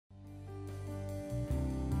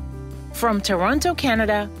From Toronto,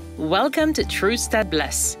 Canada, welcome to Truths That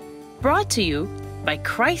Bless, brought to you by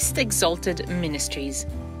Christ Exalted Ministries.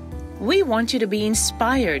 We want you to be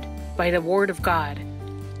inspired by the Word of God,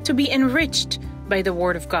 to be enriched by the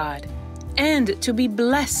Word of God, and to be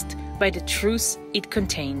blessed by the truths it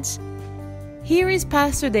contains. Here is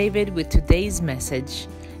Pastor David with today's message.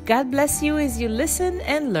 God bless you as you listen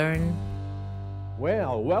and learn.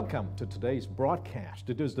 Well, welcome to today's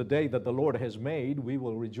broadcast. It is the day that the Lord has made. We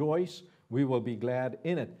will rejoice. We will be glad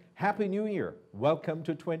in it. Happy New Year. Welcome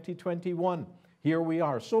to 2021. Here we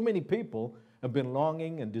are. So many people have been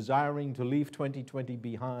longing and desiring to leave 2020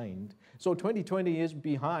 behind. So 2020 is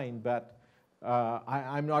behind, but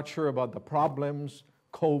I'm not sure about the problems,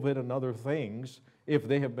 COVID and other things, if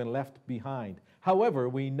they have been left behind. However,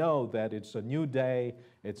 we know that it's a new day.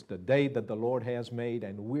 It's the day that the Lord has made,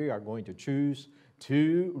 and we are going to choose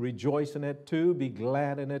to rejoice in it, to be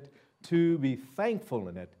glad in it, to be thankful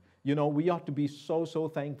in it. You know, we ought to be so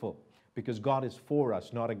thankful because God is for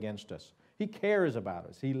us, not against us. He cares about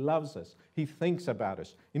us. He loves us. He thinks about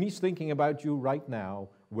us. And He's thinking about you right now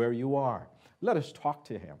where you are. Let us talk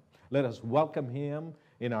to Him. Let us welcome Him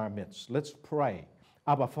in our midst. Let's pray.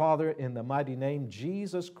 Abba, Father, in the mighty name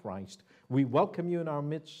Jesus Christ, we welcome you in our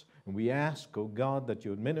midst, and we ask, O God, that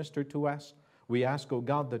you would minister to us. We ask, O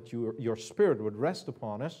God, that your Spirit would rest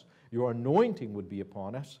upon us, your anointing would be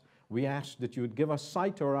upon us. We ask that you would give us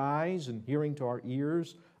sight to our eyes and hearing to our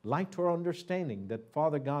ears, light to our understanding, that,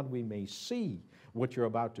 Father God, we may see what you're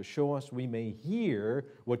about to show us, we may hear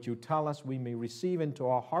what you tell us, we may receive into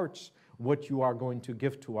our hearts what you are going to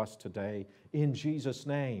give to us today, in Jesus'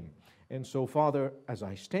 name. And so, Father, as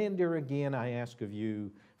I stand here again, I ask of you,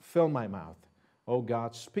 fill my mouth. Oh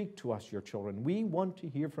God, speak to us, your children. We want to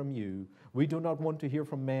hear from you. We do not want to hear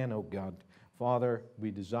from man, oh God. Father,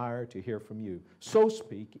 we desire to hear from you. So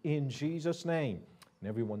speak in Jesus' name. And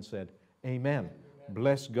everyone said, Amen.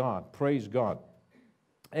 Bless God. Praise God.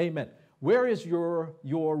 Amen. Where is your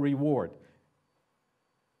reward?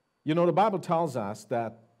 You know, the Bible tells us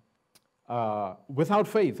that without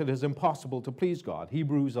faith it is impossible to please God.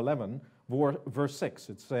 Hebrews 11, verse 6,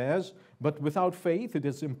 it says, but without faith it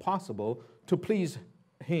is impossible to please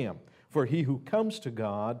Him. For he who comes to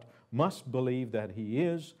God must believe that He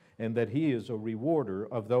is, and that He is a rewarder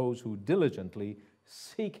of those who diligently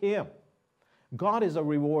seek Him. God is a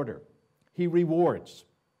rewarder. He rewards.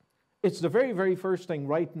 It's the very first thing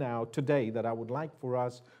right now, today, that I would like for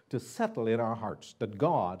us to settle in our hearts, that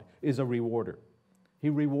God is a rewarder. He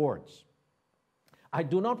rewards. I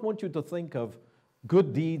do not want you to think of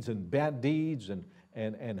good deeds and bad deeds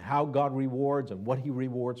and how God rewards and what He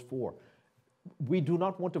rewards for. We do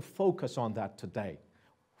not want to focus on that today.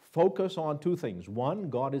 Focus on two things. One,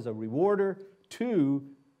 God is a rewarder. Two,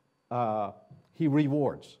 He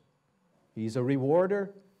rewards. He's a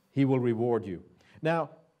rewarder. He will reward you. Now,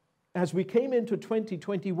 as we came into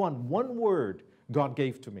 2021, one word God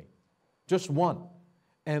gave to me. Just one.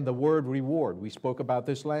 And the word reward. We spoke about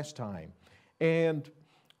this last time. And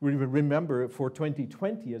we remember for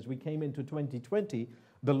 2020, as we came into 2020,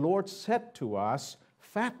 the Lord said to us,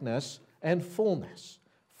 fatness and fullness.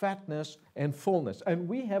 Fatness and fullness. And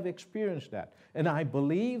we have experienced that. And I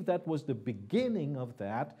believe that was the beginning of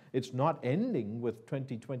that. It's not ending with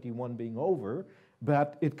 2021 being over,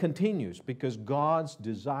 but it continues because God's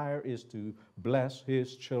desire is to bless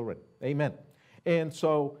His children. Amen. And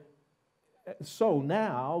so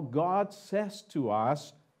now God says to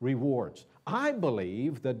us, rewards. I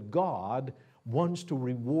believe that God wants to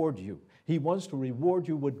reward you. He wants to reward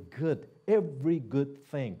you with good, every good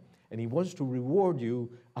thing. And He wants to reward you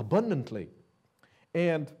abundantly.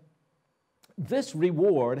 And this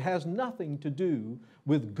reward has nothing to do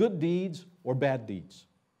with good deeds or bad deeds.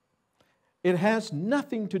 It has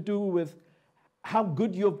nothing to do with how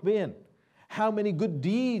good you've been, how many good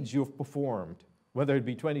deeds you've performed, whether it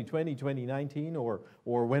be 2020, 2019, or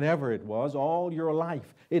whenever it was, all your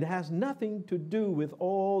life. It has nothing to do with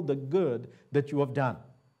all the good that you have done.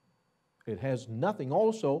 It has nothing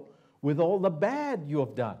also with all the bad you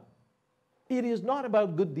have done. It is not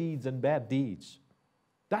about good deeds and bad deeds.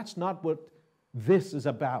 That's not what this is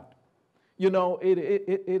about. You know,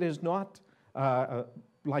 it is not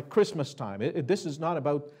like Christmas time. This is not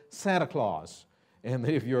about Santa Claus. And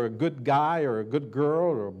if you're a good guy or a good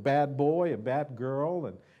girl or a bad boy, a bad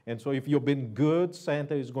girl, and so if you've been good,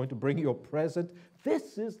 Santa is going to bring you a present.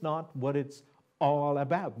 This is not what it's all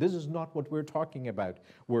about. This is not what we're talking about.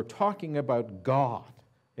 We're talking about God.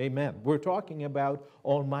 Amen. We're talking about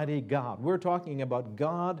Almighty God. We're talking about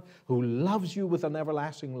God who loves you with an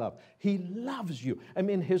everlasting love. He loves you. I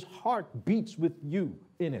mean, His heart beats with you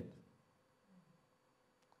in it.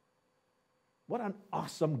 What an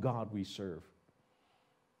awesome God we serve.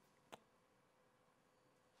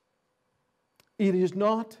 It is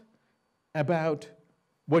not about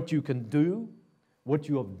what you can do, what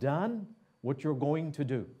you have done, what you're going to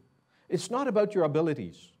do. It's not about your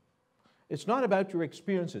abilities. It's not about your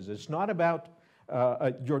experiences. It's not about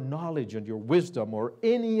your knowledge and your wisdom or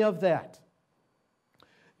any of that.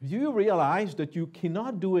 Do you realize that you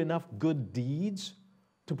cannot do enough good deeds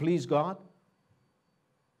to please God?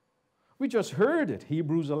 We just heard it,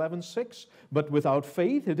 Hebrews 11:6. But without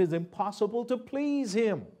faith, it is impossible to please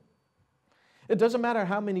Him. It doesn't matter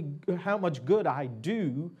how much good I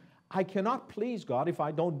do, I cannot please God if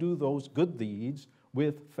I don't do those good deeds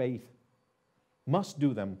with faith. Must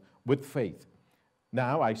do them with faith.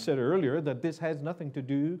 Now, I said earlier that this has nothing to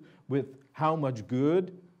do with how much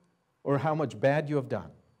good or how much bad you have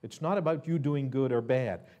done. It's not about you doing good or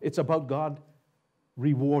bad. It's about God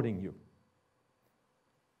rewarding you.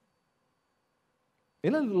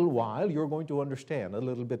 In a little while, you're going to understand a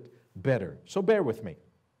little bit better. So bear with me.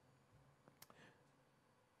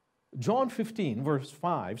 John 15, verse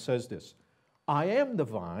 5 says this, I am the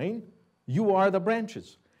vine, you are the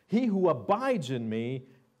branches. He who abides in me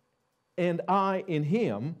and I in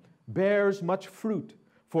him bears much fruit,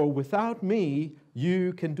 for without me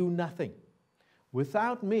you can do nothing.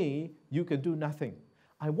 Without me you can do nothing.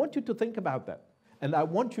 I want you to think about that, and I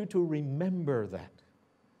want you to remember that.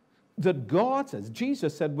 That God says,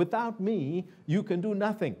 Jesus said, without me you can do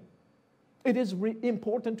nothing. It is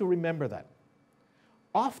important to remember that.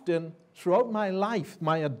 Often throughout my life,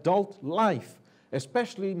 my adult life,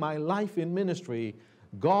 especially my life in ministry,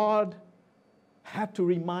 God had to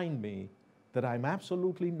remind me that I'm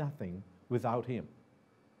absolutely nothing without Him.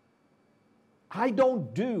 I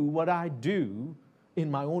don't do what I do in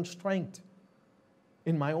my own strength,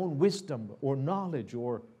 in my own wisdom or knowledge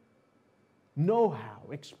or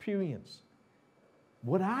know-how, experience.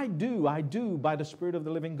 What I do by the Spirit of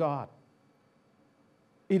the living God.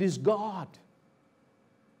 It is God.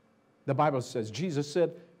 The Bible says, Jesus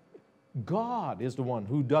said, God is the one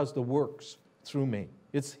who does the works through me.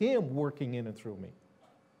 It's Him working in and through me.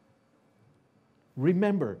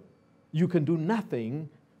 Remember, you can do nothing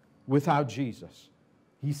without Jesus.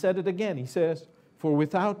 He said it again. He says, for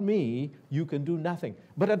without me, you can do nothing.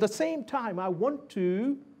 But at the same time, I want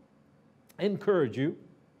to encourage you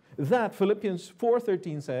that Philippians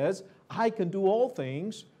 4:13 says, I can do all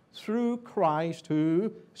things through Christ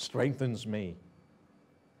who strengthens me.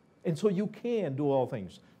 And so you can do all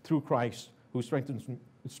things through Christ who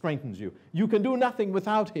strengthens you. You can do nothing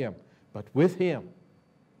without Him, but with Him,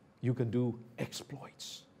 you can do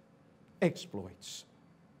exploits. Exploits.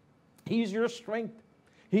 He's your strength.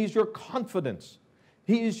 He's your confidence.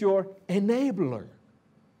 He is your enabler.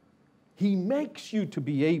 He makes you to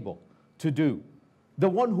be able to do. The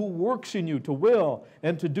one who works in you to will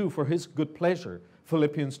and to do for His good pleasure,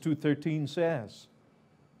 Philippians 2:13 says.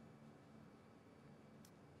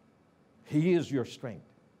 He is your strength.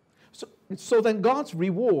 So then God's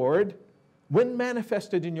reward, when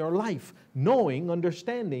manifested in your life, knowing,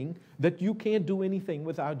 understanding that you can't do anything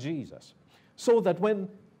without Jesus. So that when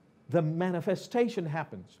the manifestation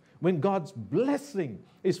happens, when God's blessing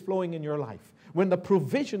is flowing in your life, when the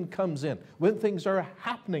provision comes in, when things are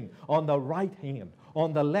happening on the right hand,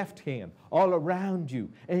 on the left hand, all around you,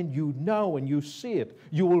 and you know and you see it,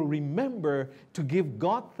 you will remember to give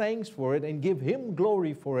God thanks for it and give Him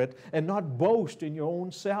glory for it and not boast in your own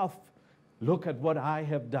self. Look at what I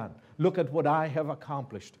have done. Look at what I have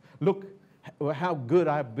accomplished. Look how good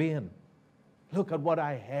I've been. Look at what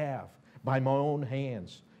I have by my own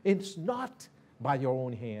hands. It's not by your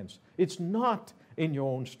own hands. It's not in your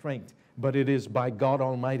own strength, but it is by God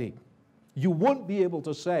Almighty. You won't be able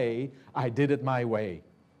to say, I did it my way.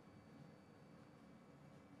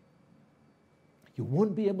 You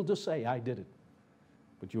won't be able to say, I did it.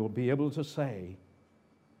 But you will be able to say,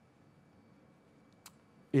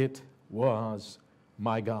 it was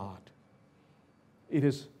my God. It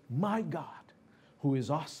is my God who is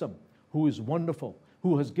awesome, who is wonderful,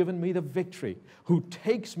 who has given me the victory, who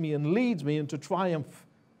takes me and leads me into triumph,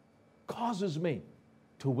 causes me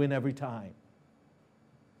to win every time.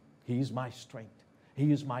 He's my strength.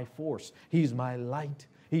 He is my force. He's my light.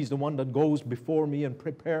 He's the one that goes before me and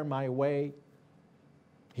prepare my way.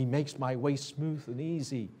 He makes my way smooth and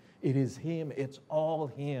easy. It is Him. It's all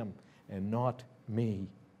Him and not me.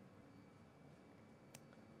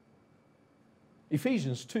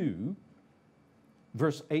 Ephesians 2,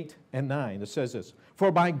 verse 8 and 9, it says this,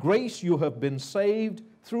 for by grace you have been saved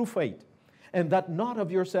through faith, and that not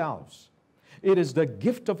of yourselves. It is the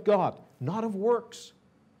gift of God, not of works,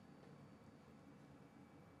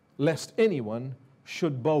 lest anyone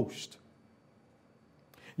should boast.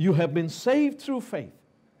 You have been saved through faith,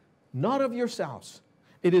 not of yourselves.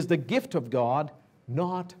 It is the gift of God,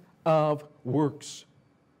 not of works.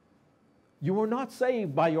 You were not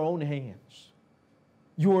saved by your own hands.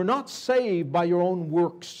 You were not saved by your own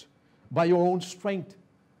works, by your own strength,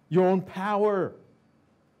 your own power.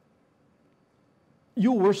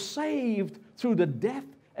 You were saved through the death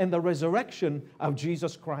and the resurrection of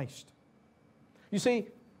Jesus Christ. You see,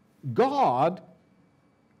 God's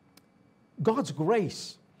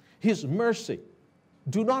grace, His mercy,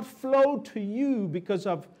 do not flow to you because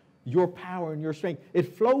of your power and your strength.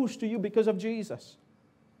 It flows to you because of Jesus.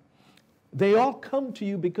 They all come to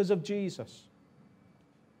you because of Jesus.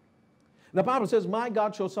 The Bible says, my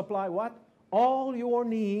God shall supply what? All your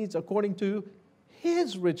needs according to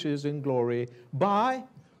His riches in glory by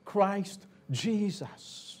Christ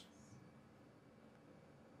Jesus.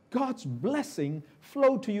 God's blessing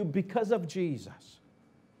flow to you because of Jesus.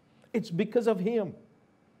 It's because of Him.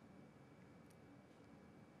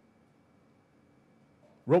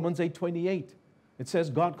 Romans 8:28, it says,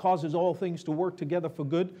 God causes all things to work together for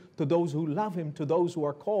good to those who love Him, to those who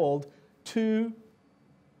are called to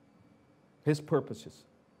His purposes.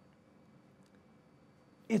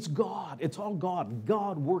 It's God. It's all God.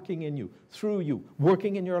 God working in you, through you,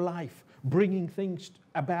 working in your life, bringing things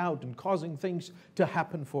about and causing things to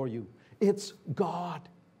happen for you. It's God.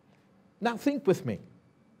 Now think with me.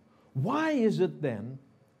 Why is it then,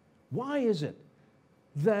 why is it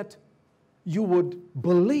that you would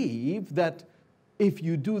believe that if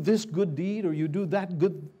you do this good deed or you do that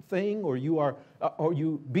good thing or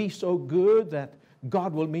you be so good that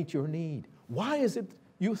God will meet your need? Why is it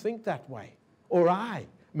you think that way? Or I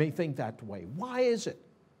may think that way. Why is it?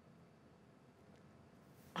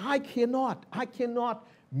 I cannot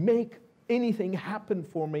make anything happen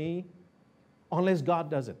for me unless God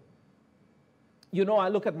does it. You know, I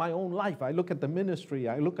look at my own life, I look at the ministry,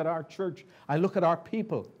 I look at our church, I look at our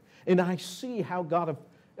people, and I see how God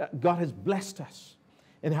has blessed us,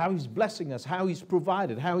 and how He's blessing us, how He's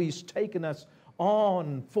provided, how He's taken us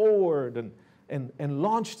on forward and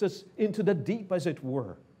launched us into the deep, as it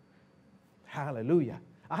were. Hallelujah.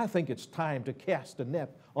 I think it's time to cast the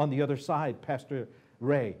net on the other side, Pastor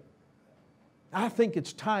Ray. I think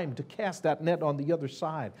it's time to cast that net on the other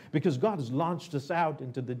side because God has launched us out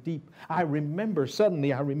into the deep. I remember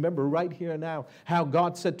right here and now how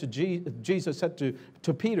God said to Jesus said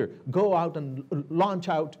to Peter, go out and launch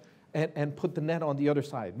out and put the net on the other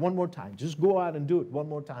side. One more time. Just go out and do it one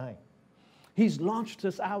more time. He's launched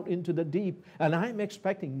us out into the deep, and I'm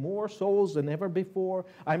expecting more souls than ever before.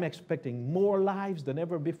 I'm expecting more lives than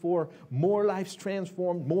ever before, more lives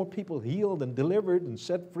transformed, more people healed and delivered and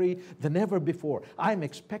set free than ever before. I'm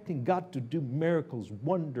expecting God to do miracles,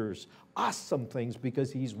 wonders, awesome things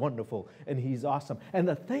because He's wonderful and He's awesome. And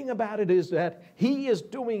the thing about it is that He is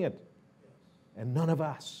doing it, and none of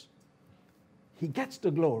us. He gets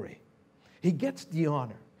the glory. He gets the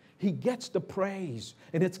honor. He gets the praise,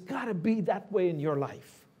 and it's got to be that way in your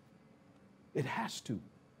life. It has to.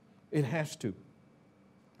 It has to.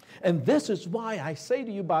 And this is why I say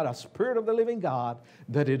to you by the Spirit of the living God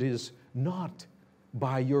that it is not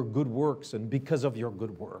by your good works and because of your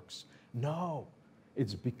good works. No,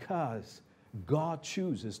 it's because God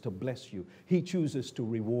chooses to bless you. He chooses to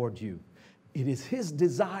reward you. It is His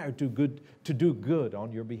desire to do good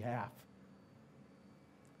on your behalf.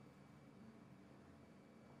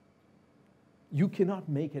 You cannot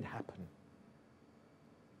make it happen.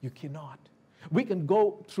 You cannot. We can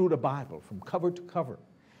go through the Bible from cover to cover,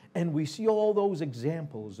 and we see all those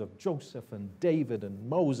examples of Joseph and David and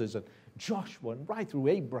Moses and Joshua and right through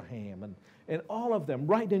Abraham and all of them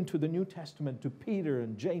right into the New Testament to Peter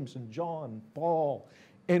and James and John and Paul.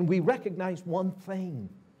 And we recognize one thing.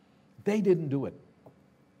 They didn't do it.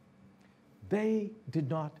 They did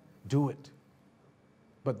not do it.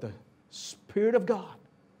 But the Spirit of God,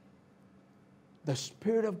 the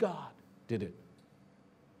Spirit of God did it.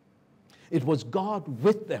 It was God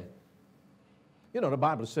with them. You know, the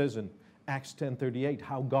Bible says in Acts 10:38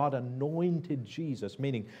 how God anointed Jesus,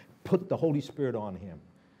 meaning put the Holy Spirit on Him.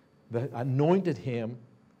 Anointed Him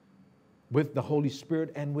with the Holy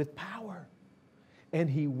Spirit and with power. And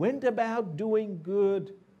He went about doing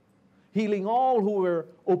good, healing all who were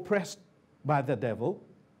oppressed by the devil,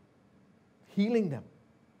 healing them,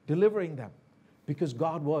 delivering them, because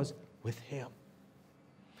God was with Him.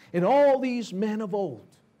 And all these men of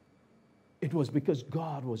old, it was because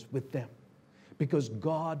God was with them, because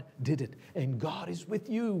God did it. And God is with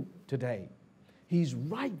you today. He's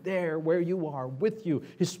right there where you are, with you.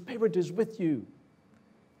 His Spirit is with you.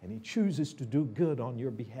 And He chooses to do good on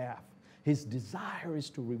your behalf. His desire is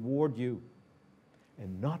to reward you.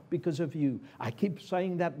 and not because of you. I keep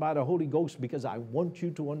saying that by the Holy Ghost because I want you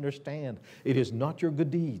to understand it is not your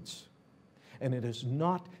good deeds. And it is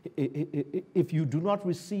not, if you do not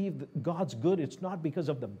receive God's good, it's not because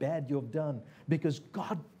of the bad you have done. Because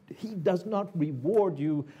God, He does not reward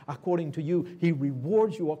you according to you. He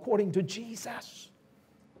rewards you according to Jesus.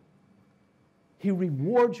 He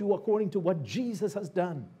rewards you according to what Jesus has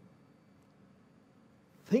done.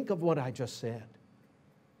 Think of what I just said.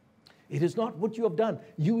 It is not what you have done.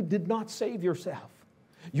 You did not save yourself.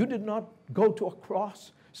 You did not go to a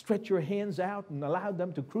cross, stretch your hands out and allow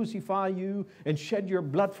them to crucify you and shed your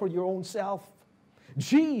blood for your own self.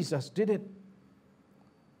 Jesus did it.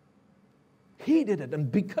 He did it.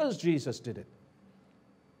 And because Jesus did it,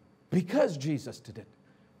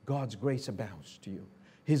 God's grace abounds to you.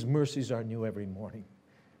 His mercies are new every morning.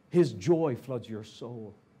 His joy floods your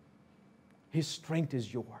soul. His strength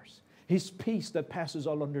is yours. His peace that passes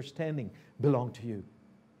all understanding belongs to you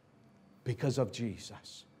because of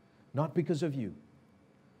Jesus, not because of you.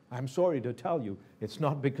 I'm sorry to tell you, it's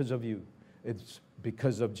not because of you. It's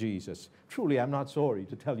because of Jesus. Truly, I'm not sorry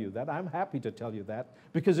to tell you that. I'm happy to tell you that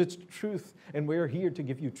because it's truth, and we're here to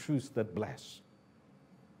give you truths that bless.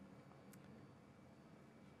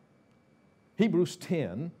 Hebrews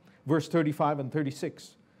 10, verse 35 and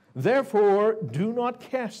 36. Therefore, do not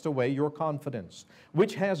cast away your confidence,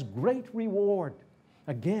 which has great reward.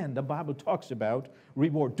 Again, the Bible talks about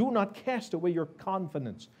reward. Do not cast away your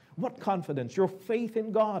confidence. What confidence? Your faith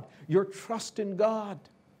in God, your trust in God,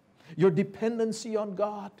 your dependency on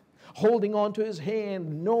God, holding on to His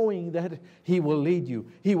hand, knowing that He will lead you,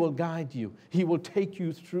 He will guide you, He will take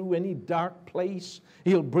you through any dark place,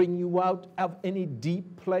 He'll bring you out of any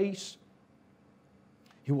deep place.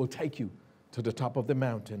 He will take you to the top of the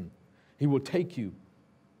mountain. He will take you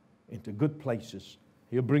into good places.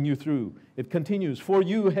 He'll bring you through. It continues, for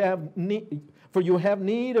you have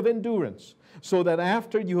need of endurance, so that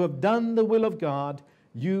after you have done the will of God,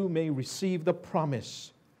 you may receive the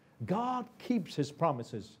promise. God keeps His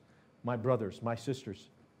promises, my brothers, my sisters.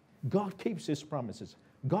 God keeps His promises.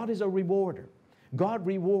 God is a rewarder. God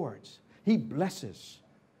rewards. He blesses.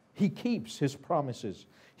 He keeps His promises.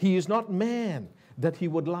 He is not man that He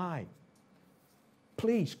would lie.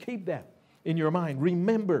 Please keep that in your mind.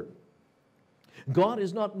 Remember, God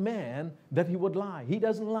is not man that He would lie. He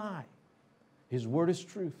doesn't lie. His word is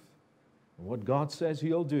truth. And what God says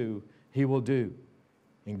He'll do, He will do.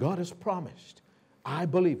 And God has promised, I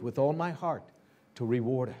believe with all my heart, to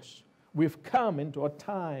reward us. We've come into a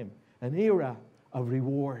time, an era of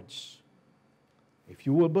rewards. If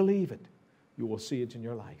you will believe it, you will see it in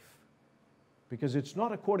your life. Because it's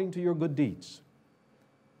not according to your good deeds.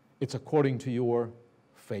 It's according to your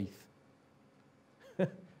faith.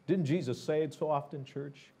 Didn't Jesus say it so often,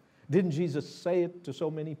 church? Didn't Jesus say it to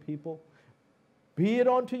so many people? Be it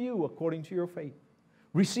unto you according to your faith.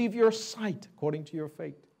 Receive your sight according to your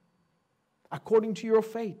faith. According to your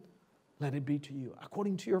faith, let it be to you.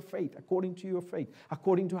 According to your faith, according to your faith,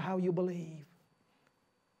 according to how you believe.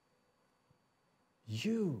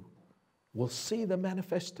 You will see the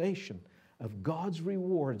manifestation of God's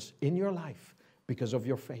rewards in your life because of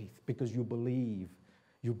your faith, because you believe,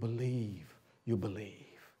 you believe, you believe.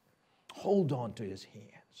 Hold on to His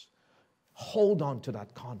hands. Hold on to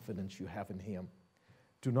that confidence you have in Him.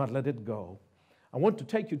 Do not let it go. I want to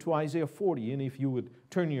take you to Isaiah 40, and if you would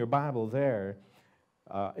turn your Bible there,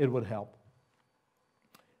 it would help.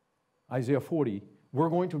 Isaiah 40, we're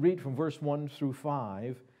going to read from verse 1 through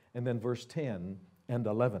 5, and then verse 10 and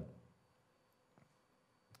 11.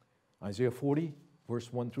 Isaiah 40,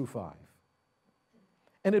 verse 1 through 5.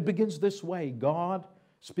 And it begins this way, God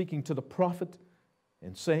speaking to the prophet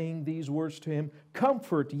and saying these words to him,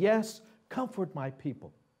 comfort, yes, comfort my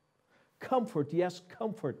people. Comfort, yes,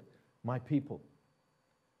 comfort my people.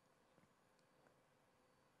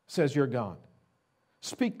 Says your God.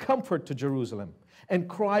 Speak comfort to Jerusalem and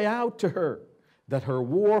cry out to her that her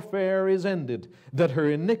warfare is ended, that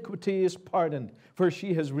her iniquity is pardoned, for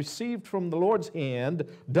she has received from the Lord's hand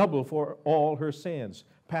double for all her sins.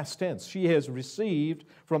 Past tense, she has received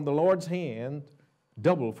from the Lord's hand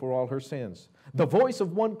double for all her sins. The voice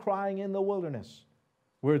of one crying in the wilderness.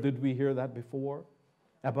 Where did we hear that before?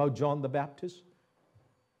 About John the Baptist.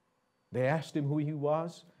 They asked him who he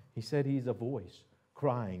was. He said he's a voice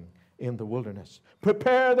crying in the wilderness.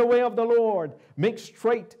 Prepare the way of the Lord. Make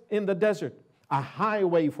straight in the desert a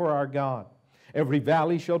highway for our God. Every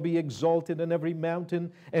valley shall be exalted, and every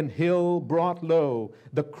mountain and hill brought low.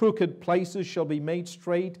 The crooked places shall be made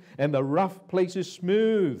straight, and the rough places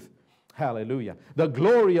smooth. Hallelujah. The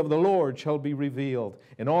glory of the Lord shall be revealed,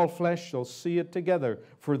 and all flesh shall see it together,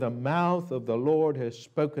 for the mouth of the Lord has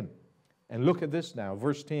spoken. And look at this now,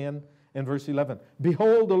 verse 10 and verse 11.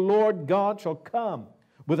 Behold, the Lord God shall come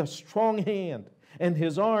with a strong hand, and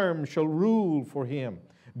his arm shall rule for him.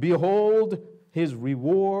 Behold, his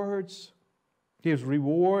reward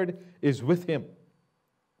is with him.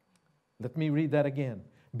 Let me read that again.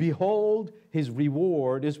 Behold, his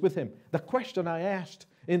reward is with him. The question I asked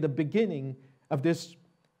in the beginning of this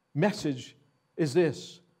message is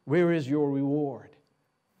this: where is your reward?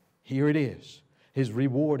 Here it is. His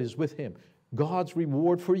reward is with him. God's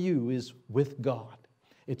reward for you is with God.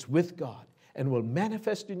 It's with God and will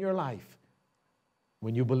manifest in your life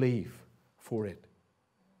when you believe for it.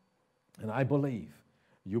 And I believe,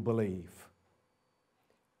 you believe.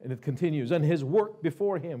 And it continues, and his work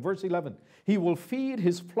before him, verse 11, he will feed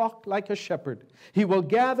his flock like a shepherd. He will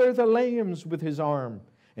gather the lambs with his arm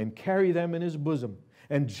and carry them in his bosom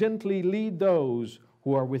and gently lead those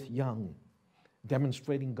who are with young,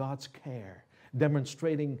 demonstrating God's care,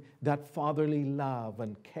 demonstrating that fatherly love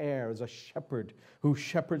and care as a shepherd who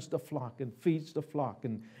shepherds the flock and feeds the flock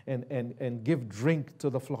and give drink to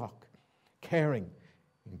the flock, caring.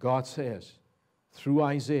 And God says, through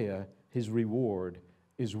Isaiah, his reward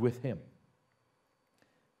is with him.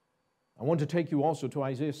 I want to take you also to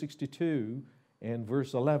Isaiah 62 and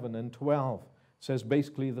verse 11 and 12. It says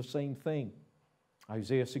basically the same thing.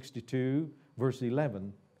 Isaiah 62, verse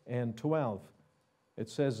 11 and 12. It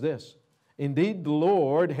says this: Indeed, the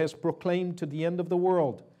Lord has proclaimed to the end of the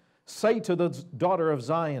world, say to the daughter of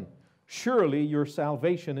Zion, surely your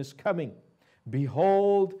salvation is coming.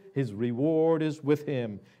 Behold, his reward is with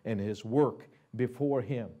him, and his work before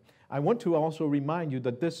him. I want to also remind you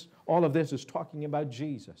that all of this is talking about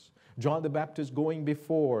Jesus. John the Baptist going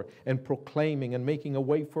before and proclaiming and making a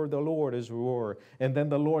way for the Lord as it were. And then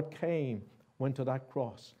the Lord came, went to that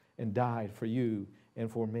cross, and died for you and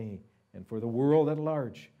for me and for the world at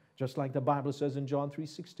large. Just like the Bible says in John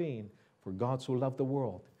 3:16, for God so loved the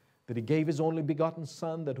world that he gave his only begotten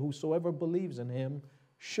Son, that whosoever believes in him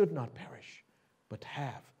should not perish, but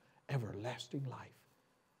have everlasting life.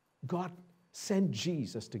 God sent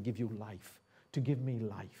Jesus to give you life, to give me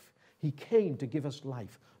life. He came to give us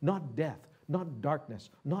life, not death, not darkness,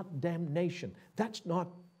 not damnation. That's not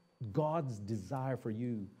God's desire for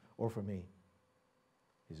you or for me.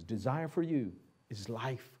 His desire for you is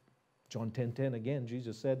life. John 10:10 again,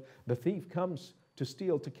 Jesus said, the thief comes to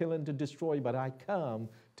steal, to kill, and to destroy, but I come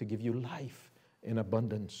to give you life in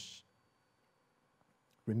abundance.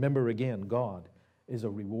 Remember again, God is a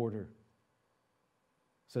rewarder.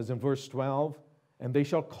 It says in verse 12, and they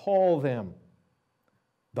shall call them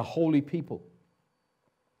the holy people.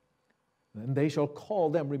 And they shall call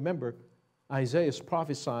them. Remember, Isaiah is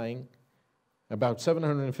prophesying about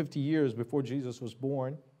 750 years before Jesus was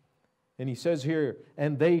born. And he says here,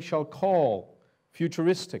 and they shall call,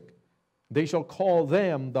 futuristic, they shall call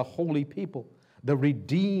them the holy people, the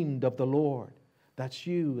redeemed of the Lord. That's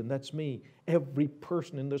you and that's me. Every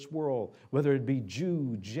person in this world, whether it be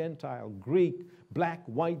Jew, Gentile, Greek, black,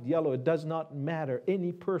 white, yellow, it does not matter.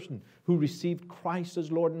 Any person who received Christ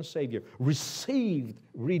as Lord and Savior, received,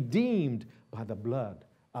 redeemed by the blood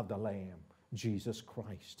of the Lamb, Jesus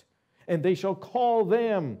Christ. And they shall call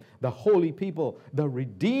them the holy people, the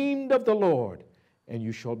redeemed of the Lord. And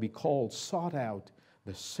you shall be called, sought out,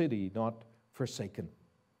 the city not forsaken.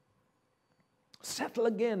 Settle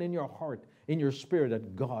again in your heart, in your spirit,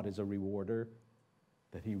 that God is a rewarder,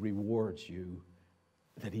 that he rewards you.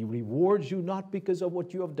 That he rewards you not because of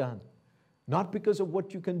what you have done, not because of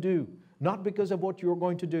what you can do, not because of what you're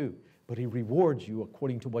going to do, but he rewards you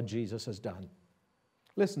according to what Jesus has done.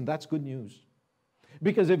 Listen, that's good news.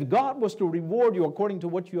 Because if God was to reward you according to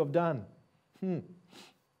what you have done, or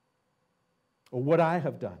what I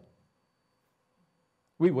have done,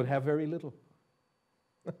 we would have very little.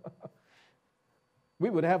 We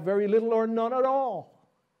would have very little or none at all.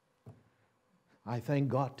 I thank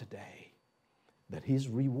God today that his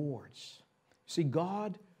rewards. See,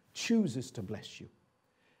 God chooses to bless you.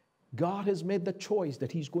 God has made the choice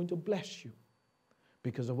that he's going to bless you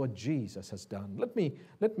because of what Jesus has done. Let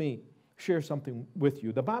me share something with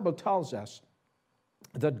you. The Bible tells us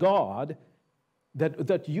that God,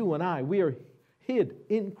 that you and I, we are hid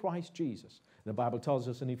in Christ Jesus. The Bible tells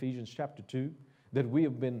us in Ephesians chapter 2 that we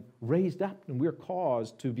have been raised up and we're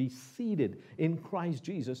caused to be seated in Christ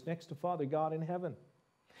Jesus next to Father God in heaven.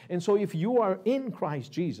 And so if you are in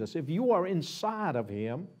Christ Jesus, if you are inside of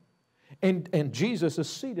him, and Jesus is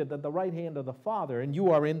seated at the right hand of the Father, and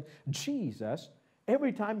you are in Jesus,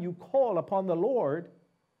 every time you call upon the Lord,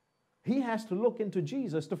 he has to look into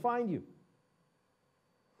Jesus to find you.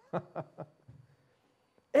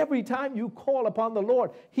 Every time you call upon the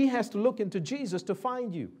Lord, he has to look into Jesus to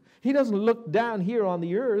find you. He doesn't look down here on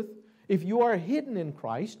the earth. if you are hidden in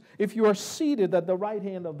Christ, if you are seated at the right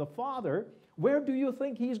hand of the Father, where do you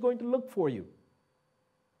think He's going to look for you?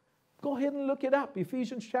 Go ahead and look it up.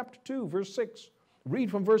 Ephesians chapter 2, verse 6.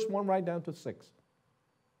 Read from verse 1 right down to 6.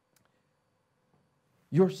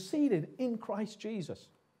 You're seated in Christ Jesus.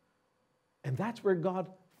 And that's where God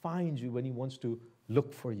finds you when He wants to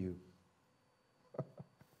look for you.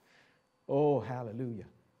 Oh, hallelujah.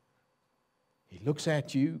 He looks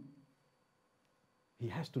at you. He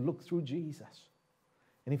has to look through Jesus.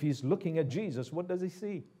 And if He's looking at Jesus, what does He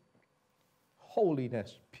see?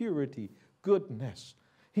 Holiness, purity, goodness.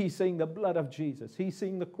 He's seeing the blood of Jesus. He's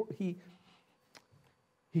seeing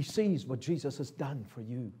He sees what Jesus has done for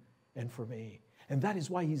you and for me. And that is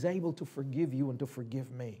why He's able to forgive you and to forgive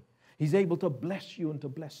me. He's able to bless you and to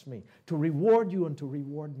bless me, to reward you and to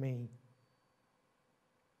reward me.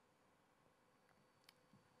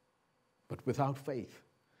 But without faith,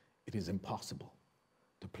 it is impossible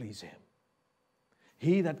to please Him.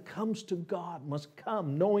 He that comes to God must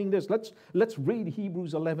come knowing this. Let's read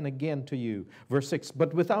Hebrews 11 again to you. Verse 6,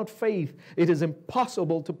 but without faith it is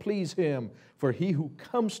impossible to please Him. For he who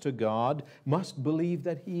comes to God must believe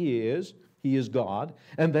that He is God,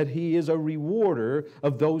 and that He is a rewarder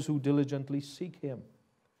of those who diligently seek Him.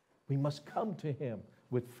 We must come to Him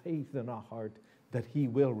with faith in our heart that He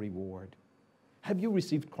will reward. Have you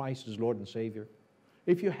received Christ as Lord and Savior?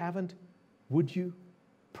 If you haven't, would you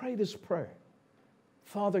pray this prayer?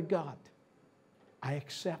 Father God, I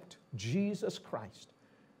accept Jesus Christ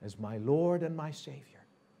as my Lord and my Savior.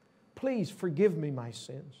 Please forgive me my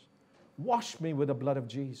sins. Wash me with the blood of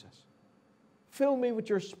Jesus. Fill me with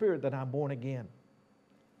your Spirit that I'm born again.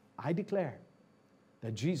 I declare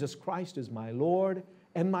that Jesus Christ is my Lord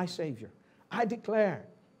and my Savior. I declare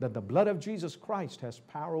that the blood of Jesus Christ has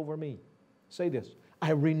power over me. Say this,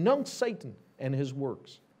 I renounce Satan and his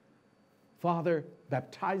works. Father,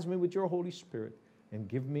 baptize me with your Holy Spirit and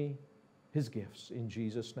give me His gifts in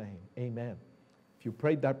Jesus' name. Amen. If you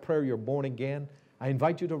prayed that prayer, you're born again. I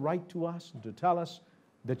invite you to write to us and to tell us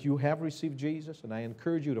that you have received Jesus, and I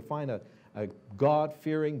encourage you to find a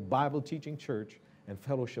God-fearing, Bible-teaching church and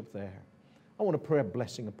fellowship there. I want to pray a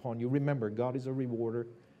blessing upon you. Remember, God is a rewarder.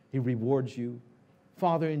 He rewards you.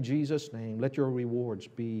 Father, in Jesus' name, let your rewards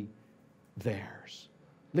be theirs.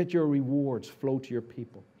 Let your rewards flow to your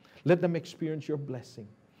people. Let them experience your blessing.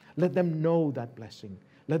 Let them know that blessing.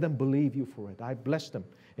 Let them believe you for it. I bless them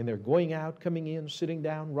in their going out, coming in, sitting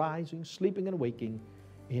down, rising, sleeping, and waking.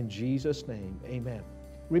 In Jesus' name, amen.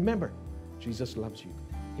 Remember, Jesus loves you.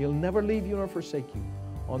 He'll never leave you nor forsake you.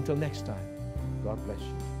 Until next time, God bless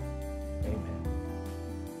you.